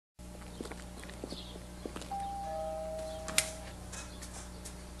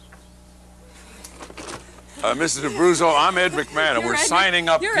Mrs. Abruzzo, I'm Ed McMahon, and we're signing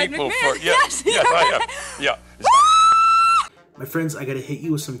up people for... Yeah, Yes, yes, I am. Yeah. My friends, I gotta hit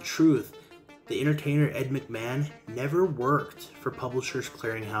you with some truth. The entertainer Ed McMahon never worked for Publishers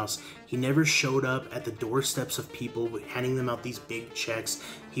Clearinghouse. He never showed up at the doorsteps of people handing them out these big checks.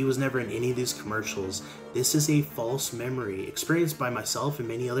 He was never in any of these commercials. This is a false memory experienced by myself and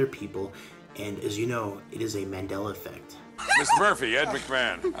many other people, and as you know, it is a Mandela Effect. Mr. Murphy, Ed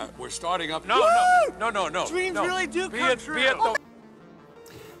McMahon, we're starting up... No. Dreams really do come true.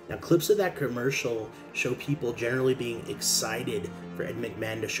 Now, clips of that commercial show people generally being excited for Ed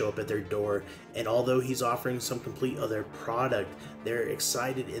McMahon to show up at their door, and although he's offering some complete other product, they're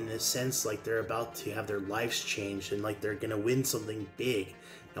excited in the sense like they're about to have their lives changed and like they're gonna win something big.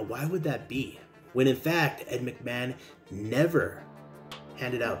 Now, why would that be? When in fact, Ed McMahon never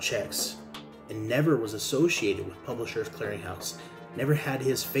handed out checks and never was associated with Publishers Clearinghouse, never had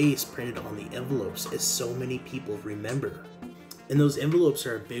his face printed on the envelopes, as so many people remember. And those envelopes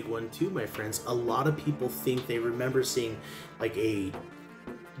are a big one too, my friends. A lot of people think they remember seeing like a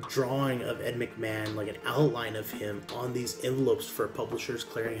drawing of Ed McMahon, like an outline of him on these envelopes for Publishers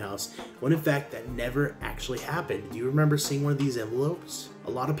Clearinghouse, when in fact that never actually happened. Do you remember seeing one of these envelopes?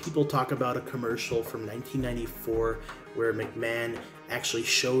 A lot of people talk about a commercial from 1994 where McMahon actually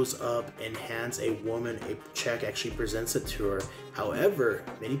shows up and hands a woman a check, actually presents it to her. However,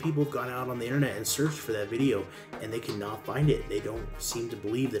 many people have gone out on the internet and searched for that video and they cannot find it. They don't seem to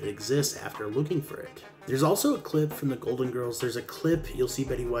believe that it exists after looking for it. There's also a clip from the Golden Girls. There's a clip, you'll see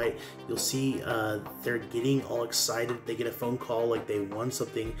Betty White, you'll see they're getting all excited. They get a phone call like they won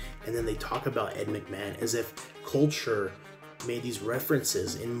something, and then they talk about Ed McMahon as if culture made these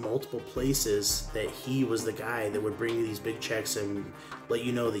references in multiple places that he was the guy that would bring you these big checks and let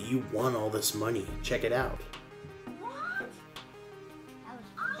you know that you won all this money. Check it out. What? I'm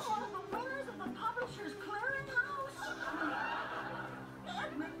one of the winners of the Publishers Clearinghouse?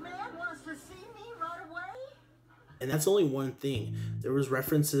 Ed McMahon wants to see me right away? And that's only one thing. There was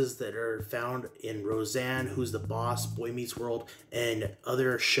references that are found in Roseanne, Who's the Boss, Boy Meets World, and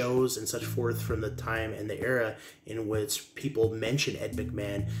other shows and such forth from the time and the era in which people mention Ed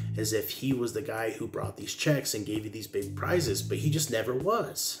McMahon as if he was the guy who brought these checks and gave you these big prizes, but he just never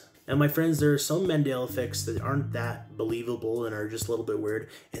was. Now, my friends, there are some Mandela effects that aren't that believable and are just a little bit weird,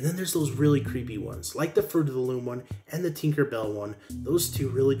 and then there's those really creepy ones, like the Fruit of the Loom one and the Tinkerbell one. Those two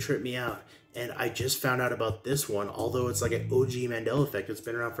really trip me out. And I just found out about this one, although it's like an OG Mandela Effect. It's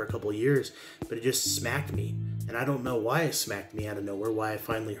been around for a couple of years, but it just smacked me. And I don't know why it smacked me out of nowhere, why I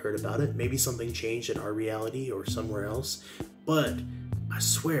finally heard about it. Maybe something changed in our reality or somewhere else. But I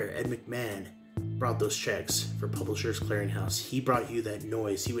swear Ed McMahon brought those checks for Publishers Clearinghouse. He brought you that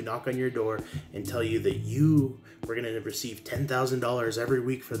noise. He would knock on your door and tell you that you were going to receive $10,000 every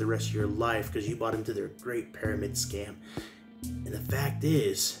week for the rest of your life because you bought into their great pyramid scam. And the fact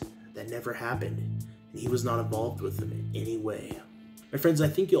is, that never happened, and he was not involved with them in any way. My friends, I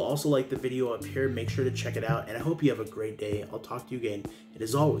think you'll also like the video up here. Make sure to check it out, and I hope you have a great day. I'll talk to you again, and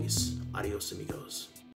as always, adios amigos.